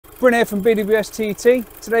Bryn here from BWS TT.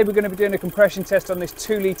 Today we're going to be doing a compression test on this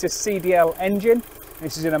 2-litre CDL engine.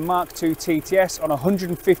 This is in a Mark II TTS on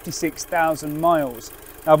 156,000 miles.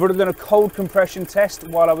 Now I've already done a cold compression test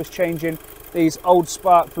while I was changing these old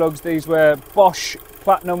spark plugs. These were Bosch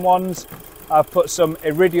Platinum ones. I've put some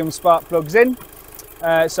Iridium spark plugs in.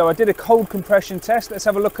 So I did a cold compression test. Let's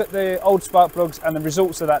have a look at the old spark plugs and the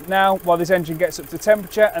results of that now while this engine gets up to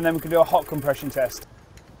temperature, and then we can do a hot compression test.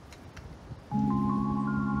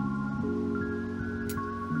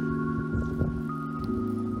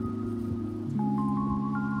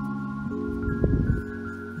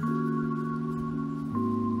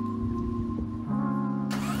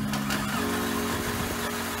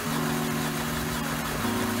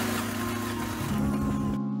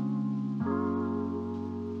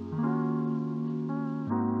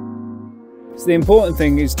 So the important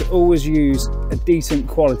thing is to always use a decent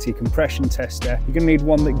quality compression tester. You're going to need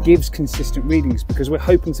one that gives consistent readings because we're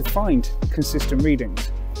hoping to find consistent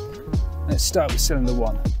readings. Let's start with cylinder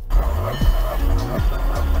 1.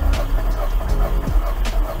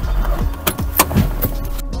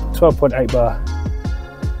 .8 bar.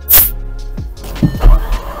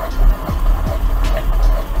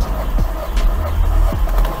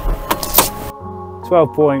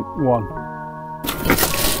 .1.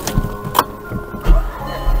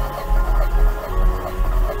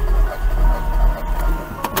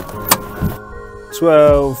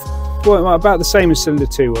 12, about the same as cylinder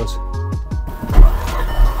 2 was.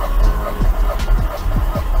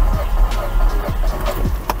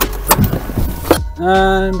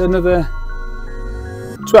 And another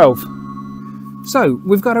 12. So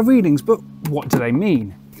we've got our readings, but what do they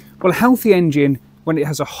mean? Well, a healthy engine, when it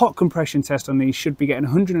has a hot compression test on these, should be getting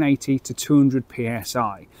 180 to 200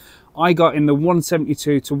 psi. I got in the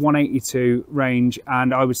 172 to 182 range,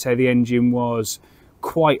 and I would say the engine was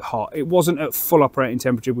quite hot. It wasn't at full operating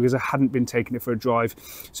temperature because I hadn't been taking it for a drive,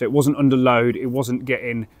 so it wasn't under load, it wasn't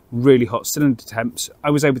getting really hot cylinder temps. I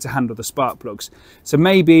was able to handle the spark plugs. So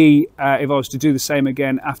maybe if I was to do the same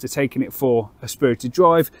again after taking it for a spirited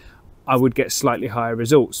drive, I would get slightly higher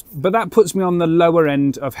results. But that puts me on the lower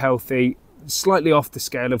end of healthy, slightly off the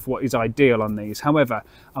scale of what is ideal on these. However,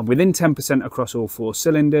 I'm within 10% across all 4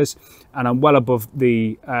 cylinders, and I'm well above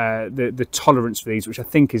the tolerance for these, which I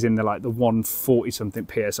think is in the 140 something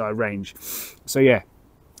psi range. So yeah,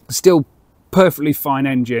 still perfectly fine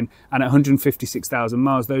engine, and at 156,000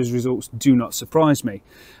 miles those results do not surprise me.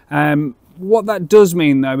 What that does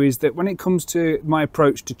mean though is that when it comes to my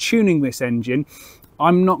approach to tuning this engine,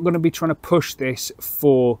 I'm not going to be trying to push this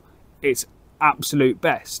for its absolute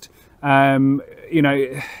best. You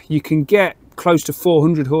know, you can get close to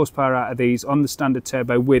 400 horsepower out of these on the standard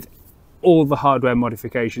turbo with all the hardware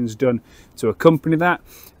modifications done to accompany that.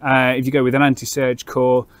 If you go with an anti-surge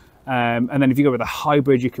core, and then if you go with a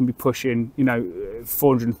hybrid, you can be pushing, you know,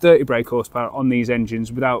 430 brake horsepower on these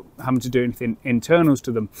engines without having to do anything internals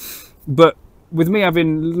to them. But with me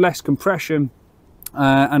having less compression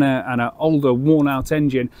and an older, worn-out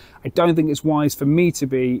engine, I don't think it's wise for me to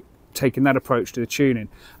be taking that approach to the tuning.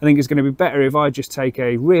 I think it's going to be better if I just take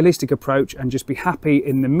a realistic approach and just be happy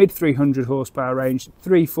in the mid 300 horsepower range,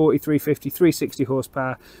 340, 350, 360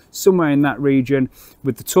 horsepower, somewhere in that region,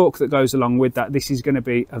 with the torque that goes along with that. This is going to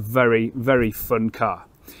be a very, very fun car.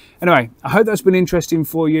 Anyway, I hope that's been interesting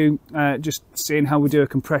for you, just seeing how we do a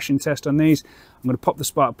compression test on these. I'm going to pop the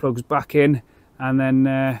spark plugs back in, and then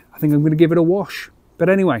I think I'm going to give it a wash. But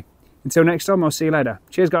anyway, until next time, I'll see you later.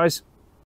 Cheers, guys.